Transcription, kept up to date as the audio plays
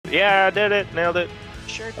Yeah, I did it. Nailed it.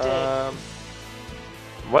 Sure did.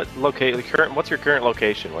 What's your current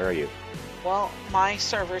location? Where are you? Well, my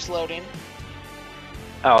server's loading.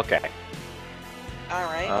 Oh, okay.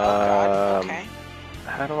 Alright, oh god, okay.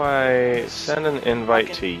 How do I send an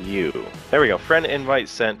invite to you? There we go. Friend invite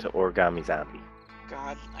sent to OrigamiZombie.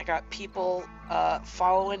 God, I got people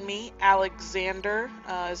following me. Alexander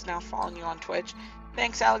is now following you on Twitch.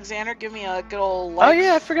 Thanks, Alexander. Give me a good old like. Oh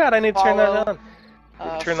yeah, I forgot. I need to turn that on.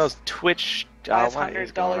 Turn those Twitch.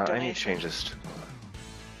 $500 donation. I need to change this.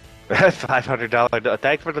 $500.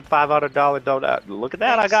 Thanks for the $500 donut. Look at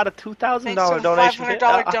that! Thanks. I got a $2,000 donation. $500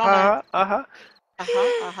 donut. Uh-huh.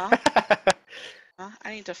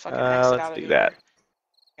 I need to fucking exit let's out of do here. that.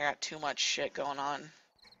 I got too much shit going on.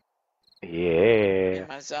 Yeah. In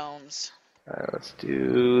my zones. Let's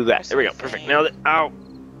do that. There we go. Perfect. Nailed it. Ow.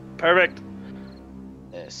 Perfect.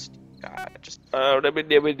 This. God, just. Oh,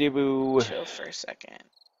 dibby-dibby-diboo. Chill for a second.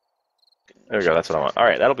 There we go. That's what I want. All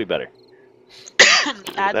right, that'll be better.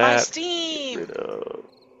 Add my Steam.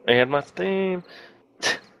 Add my Steam.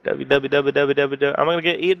 www. I'm gonna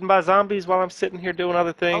get eaten by zombies while I'm sitting here doing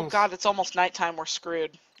other things. Oh god, it's almost nighttime. We're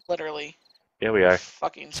screwed. Literally. Yeah, we are.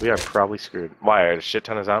 Fucking screwed. We are probably screwed. Why? Are a shit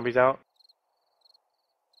ton of zombies out?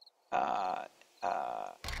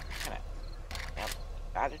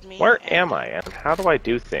 Added me. Where am I? And how do I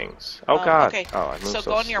do things? Oh god. Okay. Oh, I moved so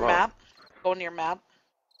go on your slow. map. Go on your map.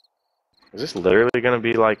 Is this literally gonna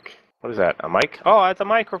be like? What is that? A mic? Oh, it's a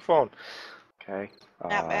microphone. Okay.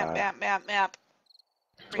 Map.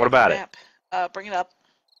 What about it? Bring it up.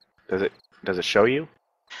 Does it show you?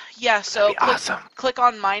 Yeah. So awesome. Click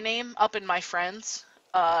on my name up in my friends,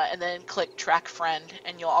 and then click track friend,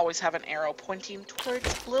 and you'll always have an arrow pointing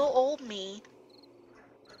towards little old me.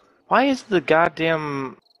 Why is the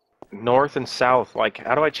goddamn north and south like?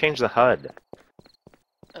 How do I change the HUD?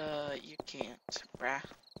 You can't, bruh.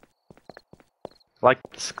 Like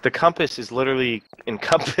the compass is literally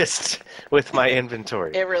encompassed with my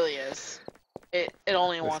inventory. It really is. It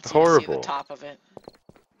only wants horrible. You to see the top of it.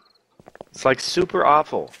 It's like super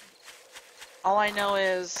awful. All I know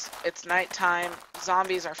is it's nighttime.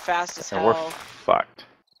 Zombies are fast as hell. And we're fucked.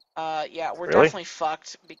 Yeah, we're really? definitely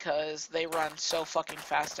fucked because they run so fucking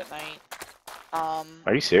fast at night.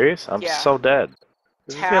 Are you serious? I'm yeah. so dead.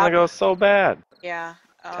 This is gonna go so bad. Yeah.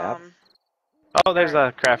 Tab? Oh, there's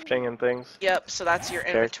crafting and things. Yep, so that's your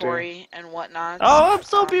inventory and whatnot. Oh, I'm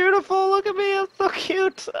so beautiful! Look at me, I'm so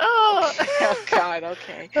cute! Oh, oh god,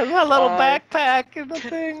 okay. There's my little backpack and the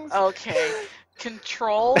things. Okay.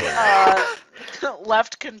 Control,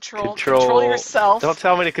 left control yourself. Don't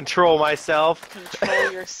tell me to control myself.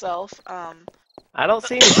 Control yourself. I don't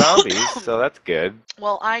see any zombies, so that's good.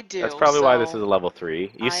 Well, I do. That's probably why this is a level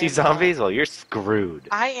 3. You see zombies? Well, you're screwed.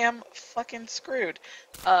 I am fucking screwed.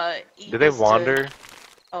 Do they wander?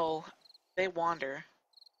 Oh, they wander.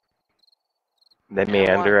 They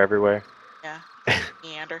meander everywhere? Yeah,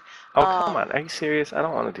 meander. Oh, come on. Are you serious? I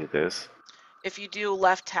don't want to do this. If you do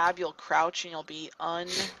left tab, you'll crouch and you'll be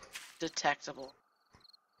undetectable.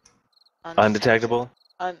 Undetectable?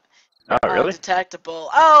 Oh, really? Undetectable.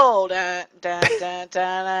 Oh,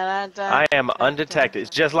 I am undetected.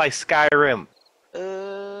 It's just like Skyrim.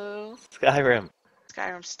 Ooh. Skyrim.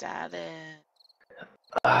 Skyrim status.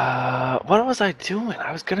 What was I doing?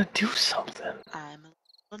 I was gonna do something. I'm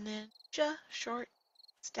a little ninja, short,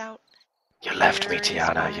 stout. You left me,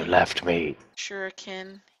 Tiana. You left me.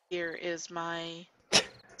 Shuriken. Here is my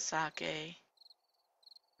sake.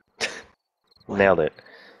 Nailed it.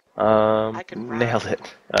 Nailed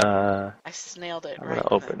it. I snailed it. I'm gonna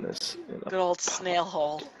open this. Good old snail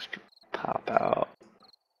hole. Pop out.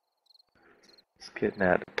 It's getting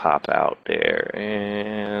that to pop out there,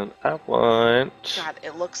 and I want. God,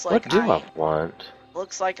 it looks like. What do I want?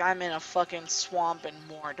 Looks like I'm in a fucking swamp in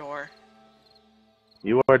Mordor.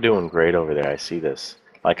 You are doing great over there. I see this.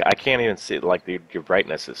 Like I can't even see. Like your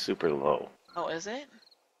brightness is super low. Oh, is it?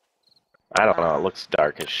 I don't know. It looks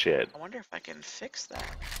dark as shit. I wonder if I can fix that.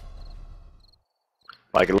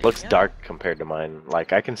 Like it looks dark compared to mine.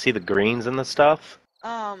 Like I can see the greens and the stuff.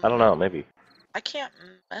 I don't know. Maybe. I can't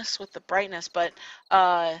mess with the brightness, but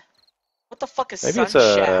what the fuck is maybe sun it's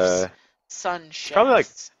a shafts? Sun shafts. Probably like.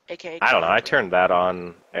 AKA I don't know. I turned that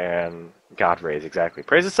on and God rays exactly.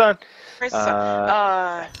 Praise the sun. Praise the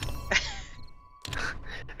sun.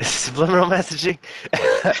 Subliminal messaging.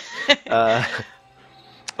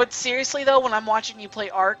 But seriously though, when I'm watching you play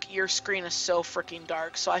Ark, your screen is so freaking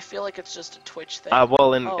dark, so I feel like it's just a Twitch thing.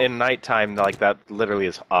 Well, in nighttime, like that literally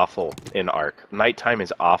is awful in Ark. Nighttime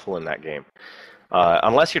is awful in that game.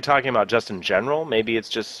 Unless you're talking about just in general, maybe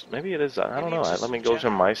it is. I don't know. Let me go to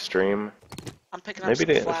my stream. I'm picking up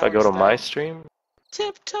maybe some flowers, if I go to my though. stream.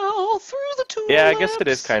 Tiptoe through the tulips. Yeah, I guess it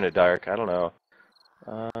is kind of dark. I don't know.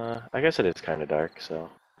 I guess it is kind of dark, so.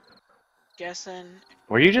 Guessing.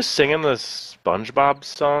 Were you just singing the SpongeBob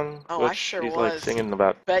song? Oh, which I sure he's was. like singing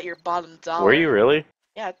about. Bet your bottom dollar. Were you really?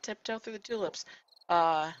 Yeah, tiptoe through the tulips.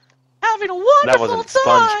 Having a That wonderful wasn't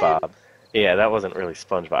time. SpongeBob. Yeah, that wasn't really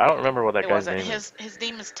SpongeBob. I don't remember what that It guy's wasn't. name is. His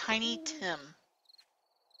name is Tiny Tim.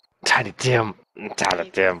 Tiny Tim. Tiny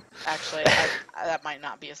Tim. Actually, that might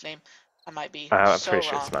not be his name. I might be I'm so pretty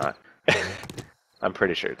sure wrong. it's not. I'm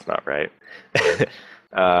pretty sure it's not right.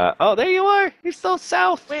 Oh, there you are! You're so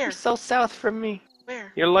south! Where? You're so south from me.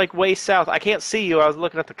 Where? You're like way south. I can't see you. I was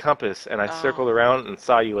looking at the compass, and I circled around and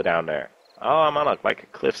saw you down there. Oh, I'm on like a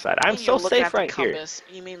cliffside. I'm so safe right here.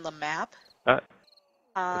 You mean the map? No,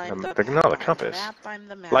 the compass. I'm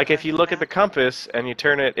the map. Like if you look at the compass and you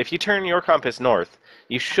turn it, if you turn your compass north,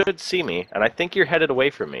 you should see me, and I think you're headed away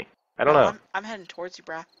from me. I don't know. I'm heading towards you,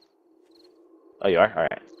 brah. Oh, you are? All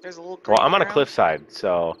right. There's a little. Well, I'm on a cliffside,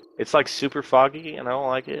 so it's like super foggy, and I don't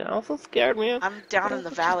like it. I'm so scared, man. I'm down in the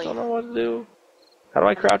valley. I don't know what to do. How do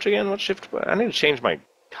I crouch again? What shift? I need to change my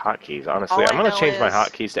hotkeys, honestly. I'm going to change my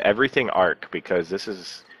hotkeys to everything Arc, because this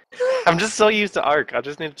is... I'm just so used to Arc. I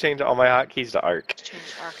just need to change all my hotkeys to Arc. Change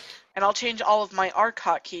Arc. And I'll change all of my Arc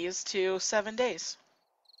hotkeys to 7 days.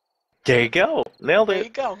 There you go. Nailed it. There you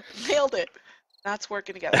go. Nailed it. That's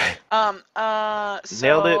working together.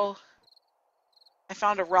 Nailed it. I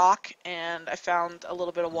found a rock, and I found a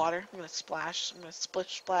little bit of water. I'm going to splash. I'm going to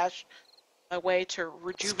splish splash my way to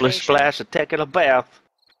rejuvenation. Splish splash, a taking a bath.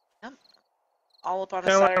 Yep. All up on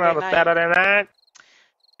a Saturday night.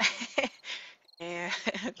 And...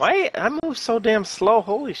 Why? I move so damn slow.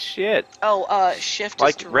 Holy shit. Oh, shift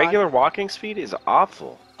like, is to regular run. walking speed is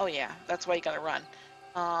awful. Oh, yeah. That's why you got to run.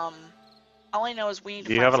 All I know is we need to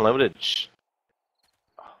Do you have unlimited...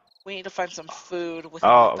 We need to find some food within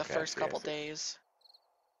the first couple days.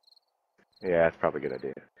 Yeah, that's probably a good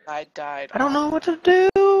idea. I died. I don't know what to do.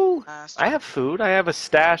 I have food. I have a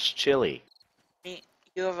stash chili.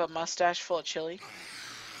 You have a mustache full of chili?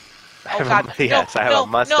 Oh God! Yes, I have a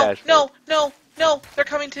mustache. No! They're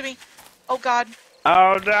coming to me. Oh God!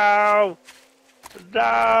 Oh no!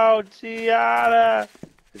 No, Gianna!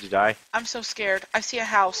 Did you die? I'm so scared. I see a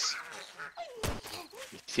house.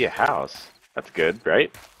 You see a house? That's good,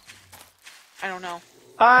 right? I don't know.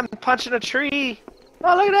 I'm punching a tree.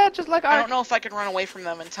 Oh, look at that! Just like I don't know if I can run away from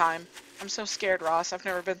them in time. I'm so scared, Ross. I've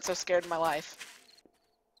never been so scared in my life.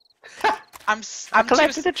 I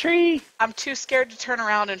collected a tree. I'm too scared to turn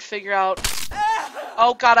around and figure out.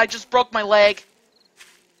 Oh God! I just broke my leg.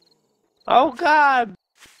 Oh God!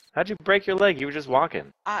 How'd you break your leg? You were just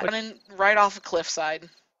walking. I went right off a cliffside.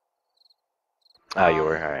 Oh, you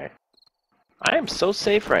were alright. I am so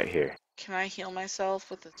safe right here. Can I heal myself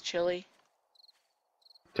with this chili?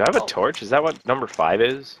 Do I have a torch? Is that what number 5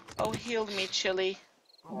 is? Oh, healed me, chili.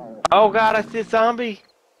 Oh God, I see a zombie.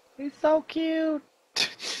 He's so cute.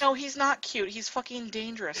 No, he's not cute. He's fucking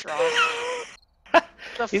dangerous, Ross.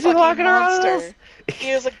 He's just walking monster. around.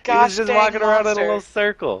 He is a gosh He's just walking around in a little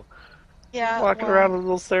circle. Yeah, walking around in a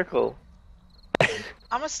little circle. I'm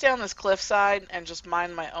gonna stay on this cliffside and just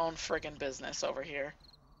mind my own friggin' business over here.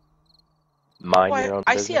 Mind your own business?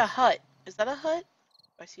 I see a hut. Is that a hut?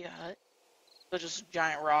 I see a hut. So just a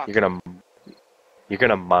giant rock. You're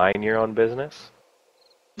gonna mind your own business?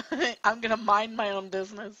 I'm gonna mind my own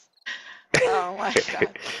business. Oh my God.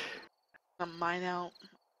 I'm gonna mind out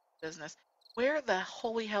business. Where the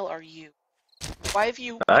holy hell are you? Why have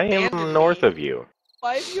you abandoned I am north of you.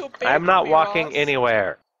 Why have you abandoned I'm not me, walking Ross?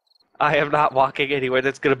 anywhere. I am not walking anywhere.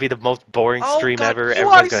 That's gonna be the most boring stream God, ever. You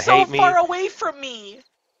Everyone's are gonna hate so me. far away from me.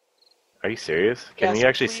 Are you serious? Can Yes, you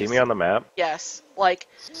actually please. see me on the map? Yes, like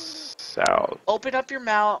South. open up your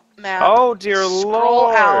map. Oh dear scroll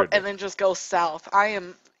Lord! out and then just go south. I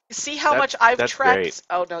am. See how much I've that's trekked. Great.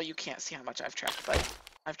 Oh no, you can't see how much I've trekked, but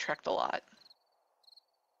I've trekked a lot.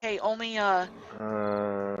 Hey, only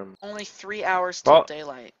 3 hours till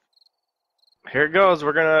daylight. Here it goes.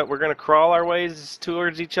 We're gonna crawl our ways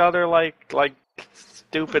towards each other like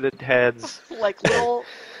stupid heads. like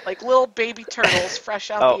little baby turtles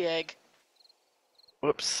fresh out the egg.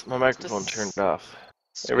 Whoops, my microphone turned off.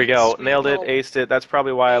 There we go. Nailed it, aced it. That's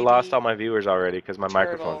probably why I lost all my viewers already, because my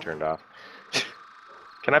microphone turned off.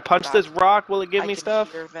 Can I punch this rock? Will it give me stuff?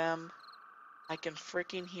 I can hear them. I can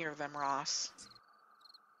freaking hear them, Ross.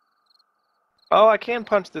 Oh, I can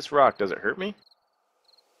punch this rock. Does it hurt me?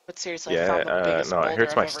 But seriously, I found the biggest boulder it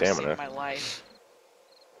hurts my I've ever stamina. seen in my life.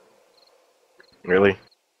 Really?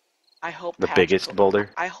 I hope the biggest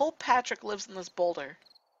boulder. I hope Patrick lives in this boulder.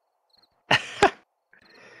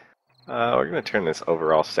 We're gonna turn this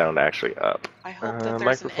overall sound actually up. I hope that there's an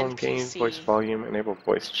Microphone gain, voice NPC, volume, enable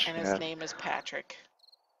voice and his chat. name is Patrick.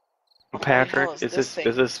 What the Patrick, hell is is this this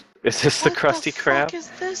thing? is this the Krusty Krab? What the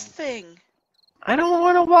fuck is this thing? I don't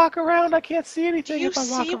want to walk around. I can't see Do anything you if I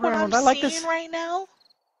walk see what I'm around. I like seeing this. right now?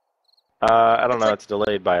 I don't It's know. like It's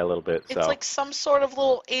delayed by a little bit, it's so. like some sort of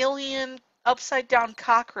little alien upside down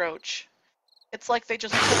cockroach. It's like they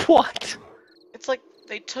just took What? It's like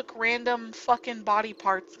they took random fucking body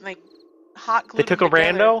parts and they hot They glued took them a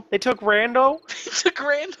together. rando? They took rando? They took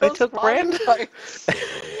They Rando's took body rando? parts.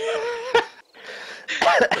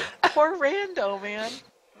 Poor Rando, man.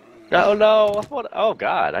 Oh no! What? Oh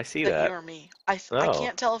god! I see That you that. or me. I No.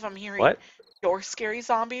 can't tell if I'm hearing What? your scary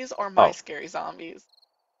zombies or my Oh, scary zombies.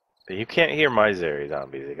 you can't hear my scary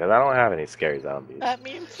zombies because I don't have any scary zombies. That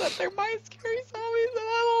means that they're my scary zombies and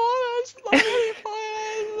I don't want to.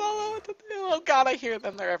 I don't know what to do. Oh god, I hear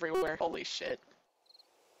them. They're everywhere. Holy shit.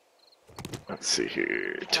 Let's see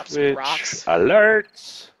here. Picking up some Twitch rocks.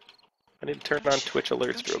 alerts. I need to turn on Twitch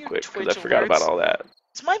alerts real quick because I forgot about all that.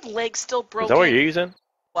 Is my leg still broken? Is that what you're using?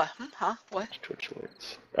 What? Huh? What? Twitch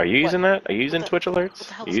alerts. Are you using that? Are you using Twitch alerts? What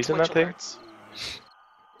the hell Are is you using Twitch that thing? alerts?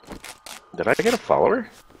 Did I get a follower?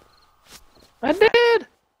 I did!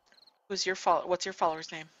 Who's your follow? What's your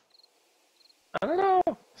follower's name? I don't know.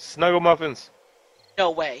 Snuggle Muffins.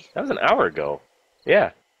 No way. That was an hour ago.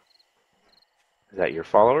 Yeah. Is that your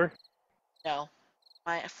follower? No.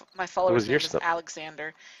 My follower's name is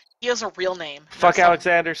Alexander. He has a real name. Fuck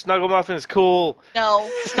Alexander. Snuggle Muffins, cool. No,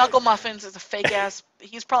 Snuggle Muffins is a fake ass.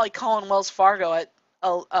 He's probably calling Wells Fargo at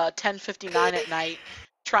 10:59 at night,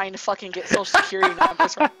 trying to fucking get Social Security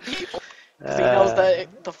numbers from people because he knows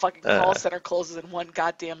that the fucking call center closes in 1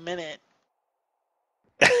 goddamn minute.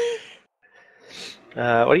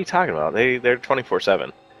 What are you talking about? They're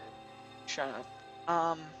 24/7. Shut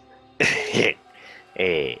up. Hey.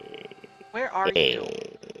 Where are you?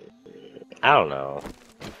 I don't know.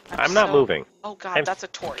 I'm not moving. Oh god, that's a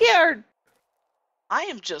torch. Scared. I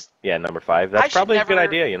am just. Yeah, number 5. That's probably a good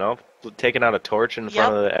idea, you know, taking out a torch in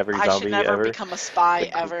front of every zombie ever. I should never become a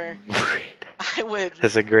spy ever. I would.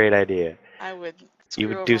 That's a great idea. I would. You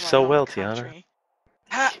would do so well, Tiana.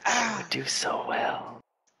 You would do so well.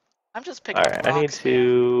 I'm just picking up rocks. I need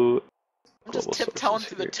to. I'm just tiptoeing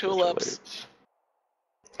through the tulips.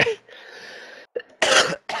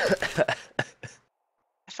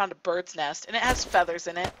 I found a bird's nest, and it has feathers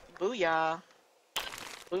in it. Booyah.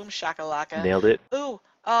 Boom shakalaka. Nailed it. Ooh,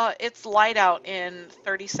 it's light out in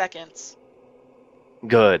 30 seconds.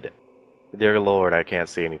 Good. Dear Lord, I can't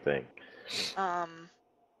see anything.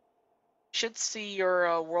 Should see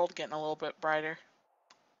your world getting a little bit brighter.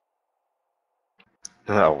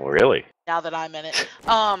 Oh, really? Now that I'm in it.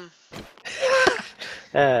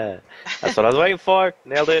 That's what I was waiting for.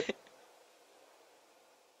 Nailed it.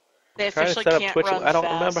 They officially can't run I don't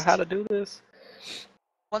remember how to do this.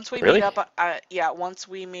 Once we meet up, once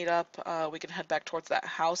we meet up, we can head back towards that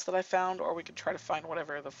house that I found, or we can try to find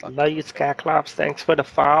whatever the fuck. Love you, Skyclops. Thanks for the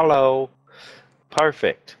follow.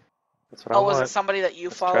 Perfect. That's what I want. Was it somebody that you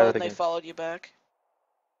followed and they followed you back?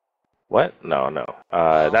 What? No.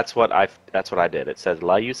 That's what I did. It says,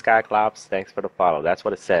 "Love you, Skyclops. Thanks for the follow." That's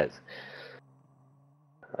what it says.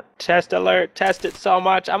 Test alert. Test it so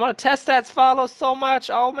much. I'm gonna test that follow so much.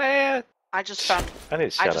 Oh man. I just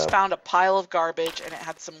found a pile of garbage and it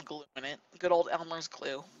had some glue in it. Good old Elmer's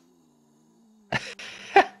glue.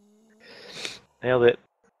 Nailed it.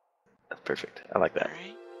 That's perfect. I like that. All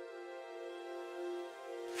right.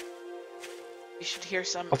 You should hear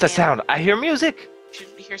some. What's that sound? I hear music. You should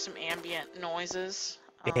hear some ambient noises.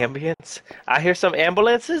 Ambience. I hear some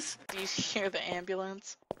ambulances. Do you hear the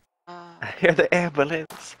ambulance? I hear the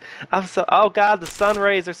ambulance. Oh God, the sun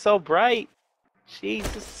rays are so bright.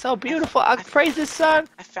 Jesus, so beautiful. I praise the sun.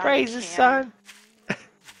 Praise the sun.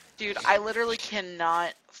 Dude, I literally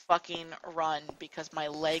cannot fucking run because my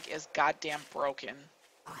leg is goddamn broken.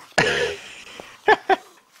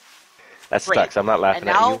 That sucks. I'm not laughing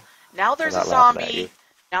at you. Now there's a zombie.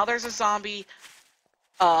 Now there's a zombie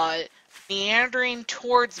meandering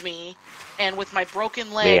towards me, and with my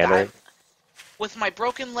broken leg,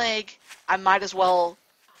 I might as well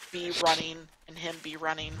be running and him be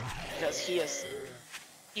running because he is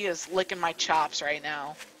licking my chops right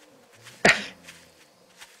now.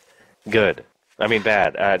 Good. I mean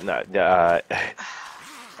bad. I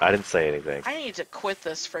didn't say anything. I need to quit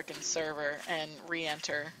this frickin' server and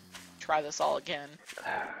re-enter. Try this all again.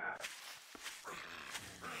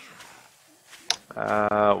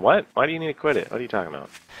 What? Why do you need to quit it? What are you talking about?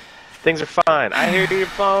 Things are fine. I hear your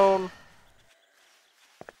phone.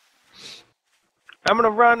 I'm gonna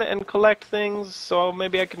run and collect things, so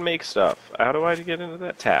maybe I can make stuff. How do I get into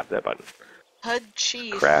that? Tap that button. HUD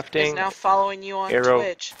Chief Crafting. is now following you on Arrow.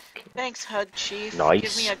 Twitch. Thanks, HUD Chief. Nice.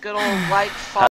 Give me a good old like, follow.